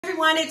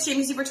Everyone, it's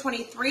Jamie Zebra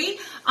 23.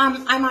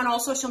 I'm on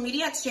all social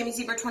media. It's Jamie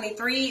Zebra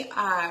 23.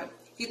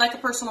 If you'd like a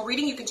personal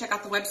reading, you can check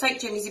out the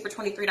website,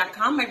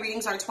 jamiezebra23.com. My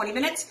readings are 20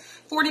 minutes,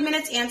 40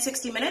 minutes, and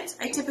 60 minutes.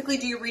 I typically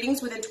do your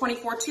readings within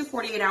 24 to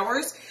 48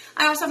 hours.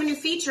 I also have a new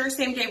feature,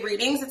 same-day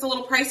readings. It's a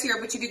little pricier,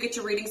 but you do get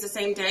your readings the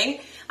same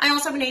day. I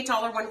also have an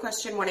 $8 one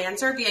question, one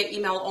answer via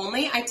email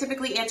only. I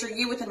typically answer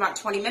you within about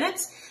 20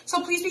 minutes,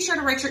 so please be sure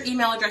to write your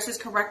email addresses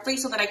correctly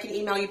so that I can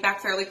email you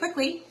back fairly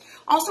quickly.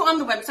 Also on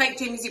the website,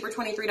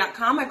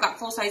 jamiezebra23.com, I've got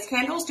full-size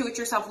candles,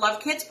 do-it-yourself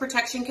love kits,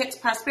 protection kits,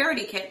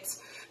 prosperity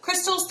kits,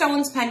 crystals,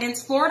 stones,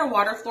 pendants, Florida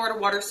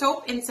water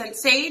soap,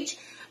 incense sage,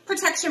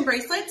 protection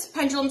bracelets,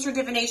 pendulums for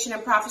divination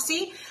and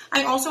prophecy.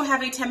 I also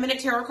have a 10-minute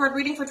tarot card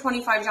reading for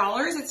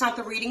 $25. It's not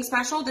the reading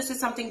special. This is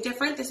something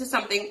different. This is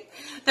something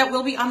that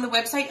will be on the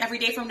website every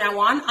day from now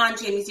on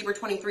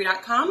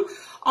jamiezebra23.com.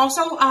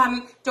 Also,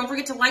 don't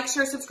forget to like,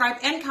 share, subscribe,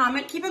 and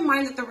comment. Keep in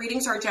mind that the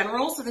readings are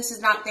general, so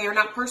they are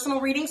not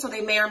personal readings, so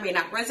they may or may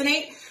not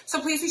resonate.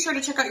 So please be sure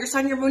to check out your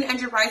sun, your moon, and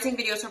your rising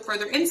videos for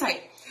further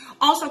insight.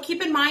 Also,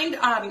 keep in mind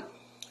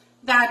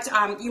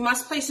that you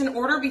must place an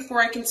order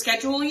before I can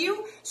schedule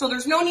you. So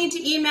there's no need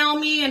to email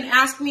me and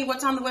ask me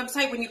what's on the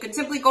website when you can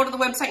simply go to the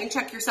website and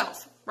check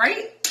yourself,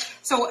 right?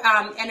 So,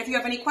 and if you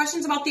have any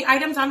questions about the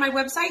items on my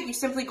website, you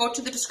simply go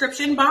to the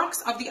description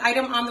box of the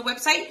item on the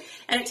website,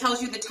 and it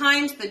tells you the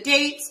times, the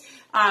dates,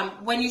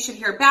 when you should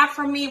hear back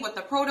from me, what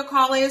the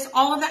protocol is.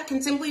 All of that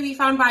can simply be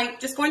found by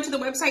just going to the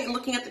website and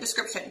looking at the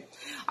description.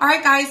 All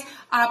right, guys,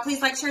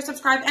 please like, share,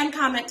 subscribe, and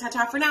comment.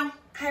 Ta-ta for now.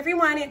 Hi,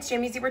 everyone. It's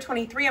Jamie Zebra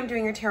 23. I'm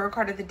doing your tarot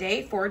card of the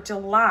day for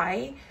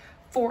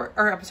for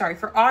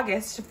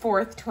August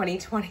 4th,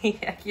 2020.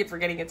 I keep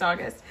forgetting it's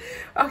August.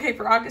 Okay,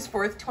 for August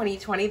 4th,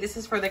 2020. This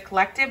is for the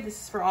collective. This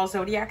is for all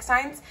zodiac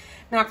signs,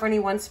 not for any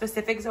one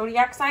specific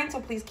zodiac sign, so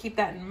please keep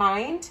that in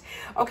mind.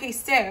 Okay,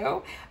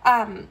 so,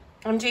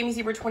 I'm Jamie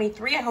Zebra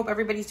 23. I hope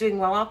everybody's doing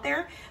well out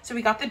there. So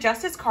we got the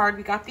Justice card.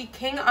 We got the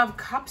King of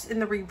Cups in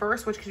the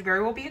reverse, which could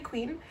very well be a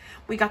queen.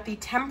 We got the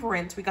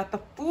Temperance. We got the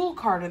Fool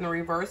card in the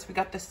reverse. We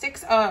got the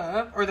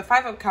the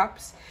Five of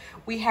Cups.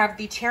 We have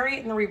the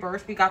Chariot in the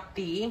reverse. We got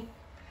the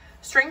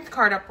Strength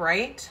card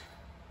upright.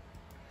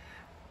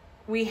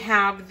 We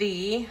have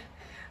the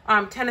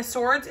Ten of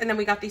Swords, and then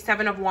we got the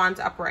Seven of Wands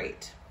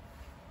upright.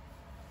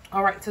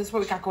 All right, so this is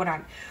what we got going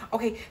on.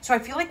 Okay, so I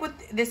feel like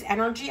with this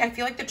energy, I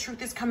feel like the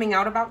truth is coming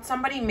out about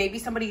somebody. Maybe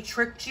somebody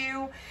tricked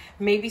you.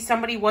 Maybe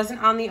somebody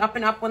wasn't on the up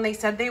and up when they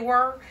said they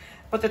were.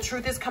 But the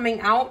truth is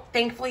coming out.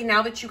 Thankfully,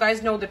 now that you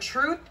guys know the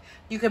truth,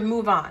 you can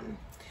move on.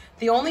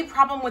 The only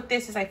problem with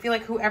this is I feel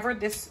like whoever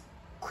this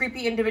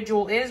creepy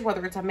individual is,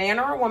 whether it's a man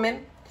or a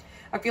woman,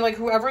 I feel like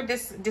whoever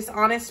this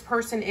dishonest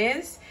person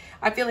is,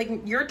 I feel like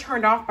you're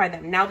turned off by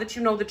them. Now that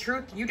you know the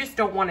truth, you just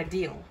don't want to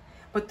deal.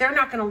 But they're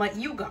not going to let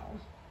you go.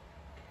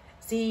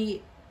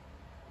 See,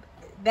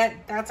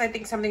 that's I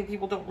think something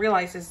people don't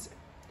realize is,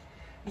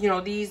 you know,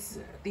 these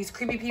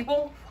creepy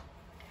people,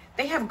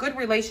 they have good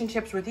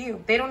relationships with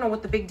you. They don't know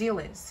what the big deal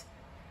is.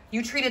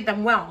 You treated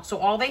them well, so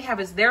all they have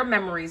is their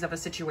memories of a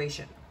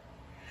situation.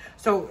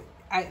 So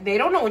they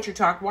don't know what you're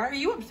talking. Why are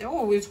you upset?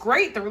 Oh, it was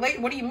great.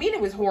 What do you mean it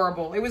was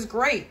horrible? It was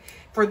great.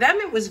 For them,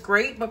 it was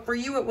great, but for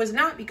you, it was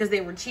not, because they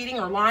were cheating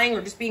or lying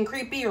or just being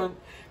creepy or,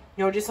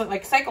 you know, just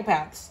like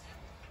psychopaths.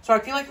 So I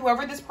feel like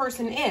whoever this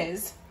person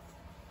is,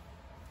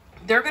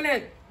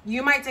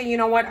 you might say, you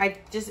know what,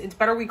 it's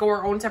better we go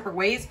our own separate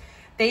ways.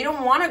 They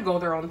don't want to go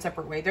their own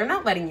separate way. They're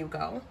not letting you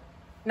go.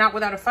 Not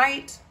without a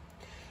fight.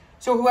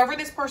 So whoever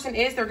this person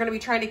is, they're going to be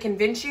trying to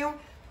convince you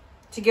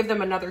to give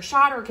them another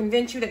shot or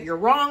convince you that you're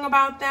wrong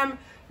about them.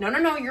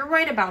 No, you're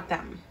right about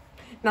them.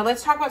 Now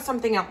let's talk about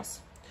something else.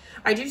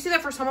 I do see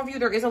that for some of you,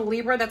 there is a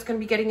Libra that's going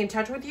to be getting in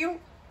touch with you.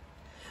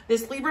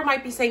 This Libra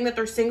might be saying that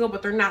they're single,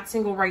 but they're not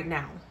single right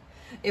now.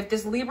 If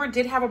this Libra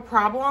did have a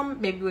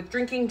problem, maybe with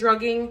drinking,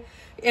 drugging,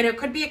 and it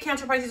could be a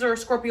Cancer, Pisces, or a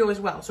Scorpio as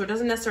well. So it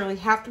doesn't necessarily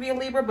have to be a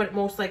Libra, but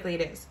most likely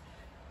it is.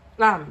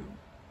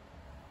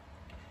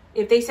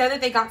 If they said that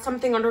they got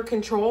something under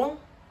control,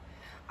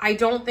 I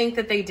don't think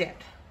that they did.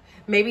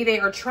 Maybe they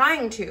are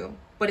trying to,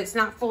 but it's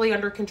not fully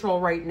under control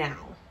right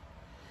now.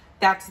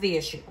 That's the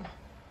issue.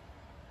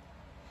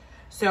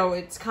 So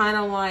it's kind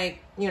of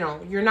like, you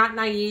know, you're not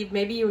naive.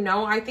 Maybe you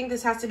know. I think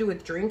this has to do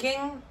with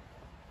drinking.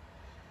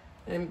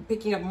 I'm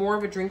picking up more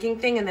of a drinking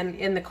thing, and then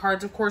in the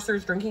cards, of course,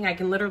 there's drinking. I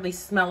can literally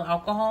smell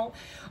alcohol.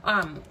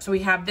 So we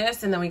have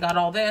this, and then we got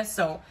all this.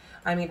 So,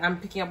 I mean, I'm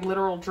picking up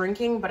literal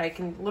drinking, but I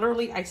can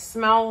literally, I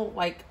smell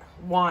like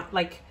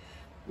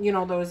you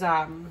know,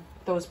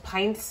 those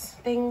pints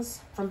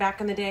things from back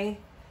in the day,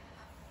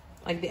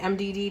 like the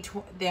MD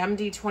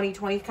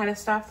 2020 kind of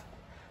stuff.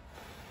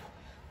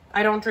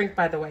 I don't drink,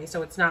 by the way,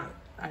 so it's not.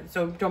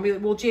 So don't be,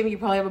 well, Jamie, you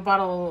probably have a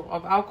bottle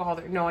of alcohol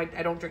there. No, I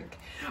don't drink.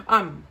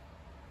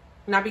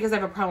 Not because I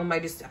have a problem. I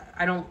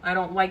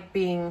don't like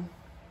being,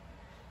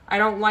 I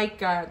don't like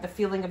the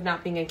feeling of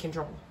not being in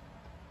control.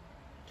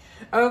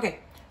 Okay.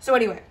 So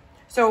anyway,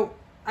 so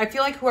I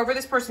feel like whoever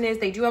this person is,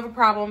 they do have a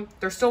problem.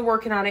 They're still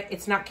working on it.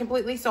 It's not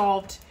completely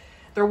solved.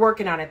 They're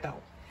working on it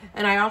though.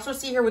 And I also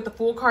see here with the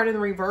Fool card in the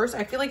reverse,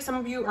 I feel like some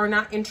of you are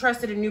not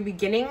interested in new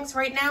beginnings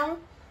right now.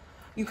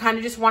 You kind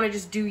of just want to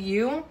just do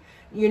you.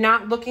 You're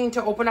not looking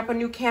to open up a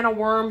new can of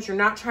worms. You're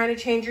not trying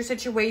to change your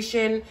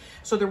situation.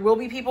 So there will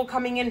be people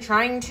coming in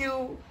trying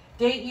to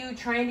date you,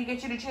 trying to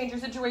get you to change your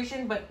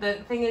situation. But the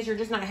thing is, you're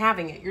just not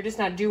having it. You're just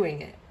not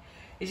doing it.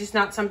 It's just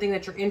not something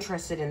that you're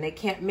interested in. They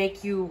can't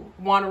make you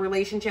want a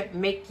relationship,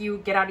 make you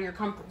get out of your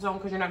comfort zone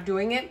because you're not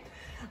doing it.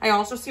 I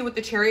also see with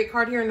the Chariot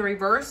card here in the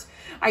reverse,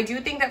 I do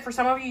think that for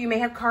some of you, you may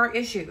have car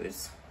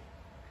issues.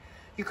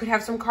 You could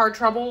have some car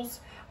troubles,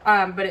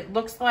 but it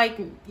looks like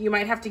you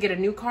might have to get a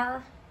new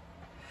car.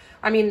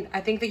 I mean,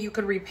 I think that you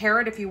could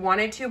repair it if you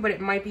wanted to, but it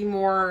might be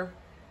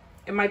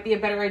a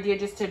better idea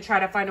just to try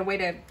to find a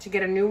way to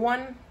get a new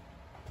one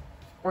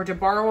or to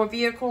borrow a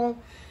vehicle.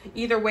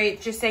 Either way,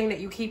 it's just saying that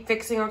you keep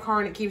fixing a car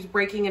and it keeps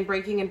breaking and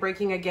breaking and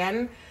breaking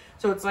again.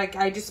 So it's like,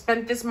 I just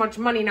spent this much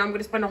money, now I'm going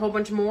to spend a whole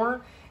bunch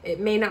more. It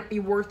may not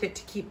be worth it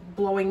to keep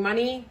blowing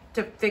money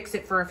to fix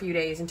it for a few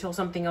days until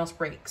something else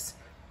breaks.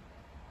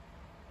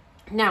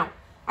 Now,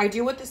 I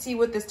do want to see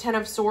with this 10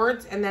 of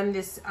Swords and then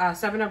this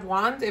 7 of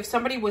Wands, if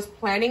somebody was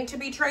planning to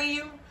betray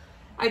you,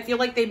 I feel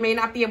like they may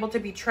not be able to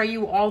betray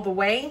you all the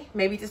way,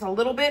 maybe just a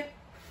little bit,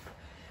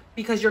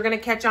 because you're going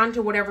to catch on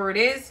to whatever it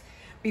is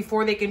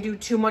before they can do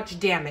too much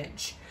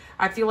damage.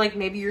 I feel like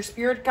maybe your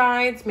spirit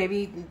guides,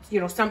 maybe, you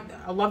know,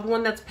 a loved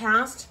one that's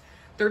passed,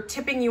 they're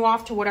tipping you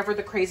off to whatever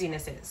the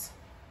craziness is.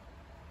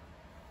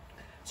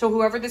 So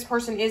whoever this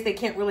person is, they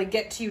can't really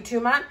get to you too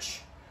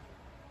much.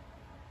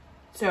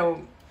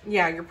 So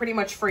yeah, you're pretty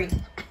much free.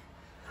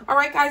 All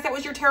right, guys, that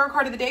was your tarot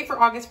card of the day for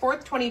August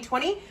 4th,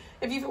 2020.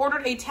 If you've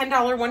ordered a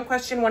 $10 one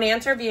question, one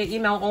answer via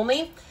email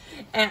only,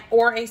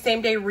 or a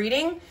same-day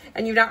reading,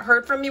 and you've not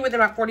heard from me within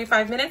about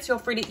 45 minutes, feel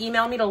free to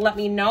email me to let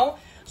me know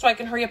so I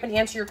can hurry up and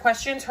answer your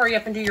questions, hurry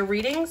up and do your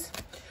readings.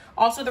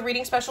 Also, the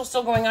reading special is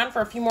still going on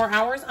for a few more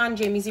hours on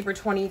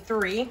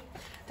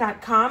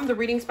JamieZebra23.com. The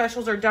reading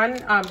specials are done.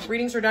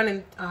 Readings are done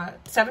in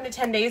 7 to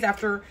 10 days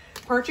after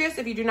purchase.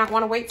 If you do not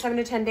want to wait 7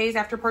 to 10 days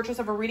after purchase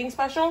of a reading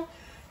special,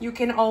 you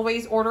can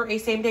always order a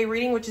same-day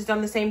reading, which is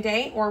done the same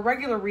day, or a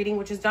regular reading,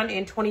 which is done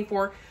in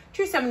 24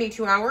 to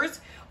 72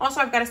 hours.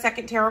 Also, I've got a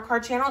second tarot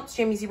card channel. It's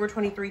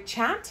JamieZebra23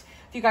 Chat.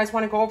 If you guys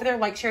want to go over there,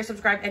 like, share,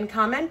 subscribe, and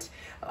comment.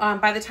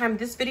 By the time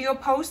this video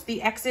posts,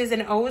 the X's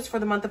and O's for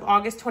the month of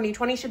August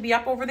 2020 should be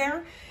up over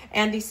there.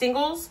 And the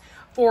singles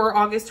for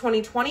August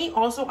 2020,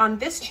 also on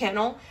this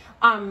channel.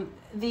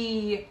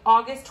 The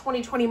August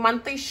 2020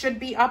 monthly should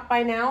be up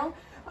by now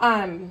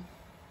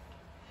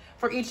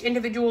for each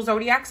individual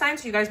zodiac sign.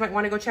 So you guys might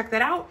want to go check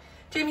that out.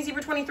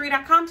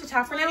 JamieZebra23.com to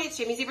top for now. It's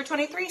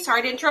JamieZebra23.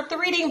 Sorry to interrupt the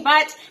reading,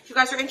 but if you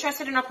guys are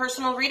interested in a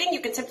personal reading,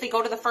 you can simply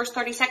go to the first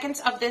 30 seconds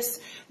of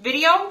this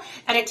video,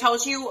 and it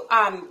tells you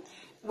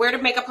where to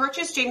make a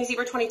purchase,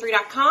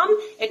 JamieZebra23.com.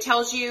 It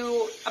tells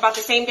you about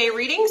the same-day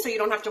reading, so you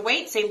don't have to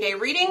wait, same-day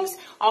readings.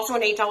 Also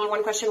an $8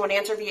 one question, one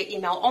answer via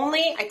email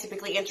only. I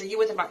typically answer you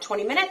within about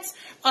 20 minutes.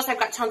 Plus, I've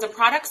got tons of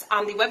products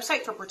on the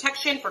website for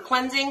protection, for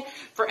cleansing,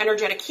 for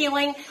energetic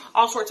healing,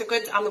 all sorts of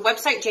goods on the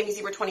website,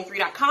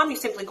 JamieZebra23.com. You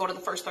simply go to the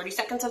first 30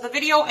 seconds of the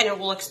video, and it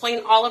will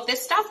explain all of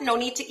this stuff. No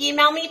need to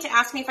email me to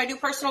ask me if I do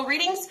personal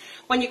readings,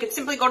 when you can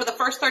simply go to the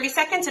first 30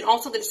 seconds, and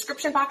also the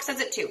description box says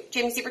it too.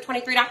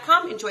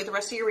 JamieZebra23.com. Enjoy the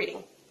rest of your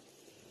reading.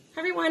 Hi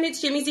everyone,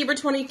 it's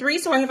JamieZebra23.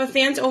 So I have a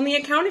fans only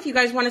account if you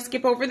guys want to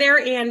skip over there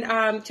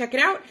and check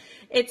it out.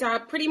 It's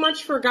pretty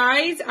much for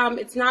guys.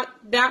 It's not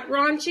that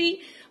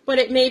raunchy, but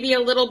it may be a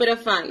little bit of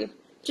fun.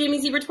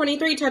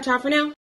 JamieZebra23, ta-ta for now.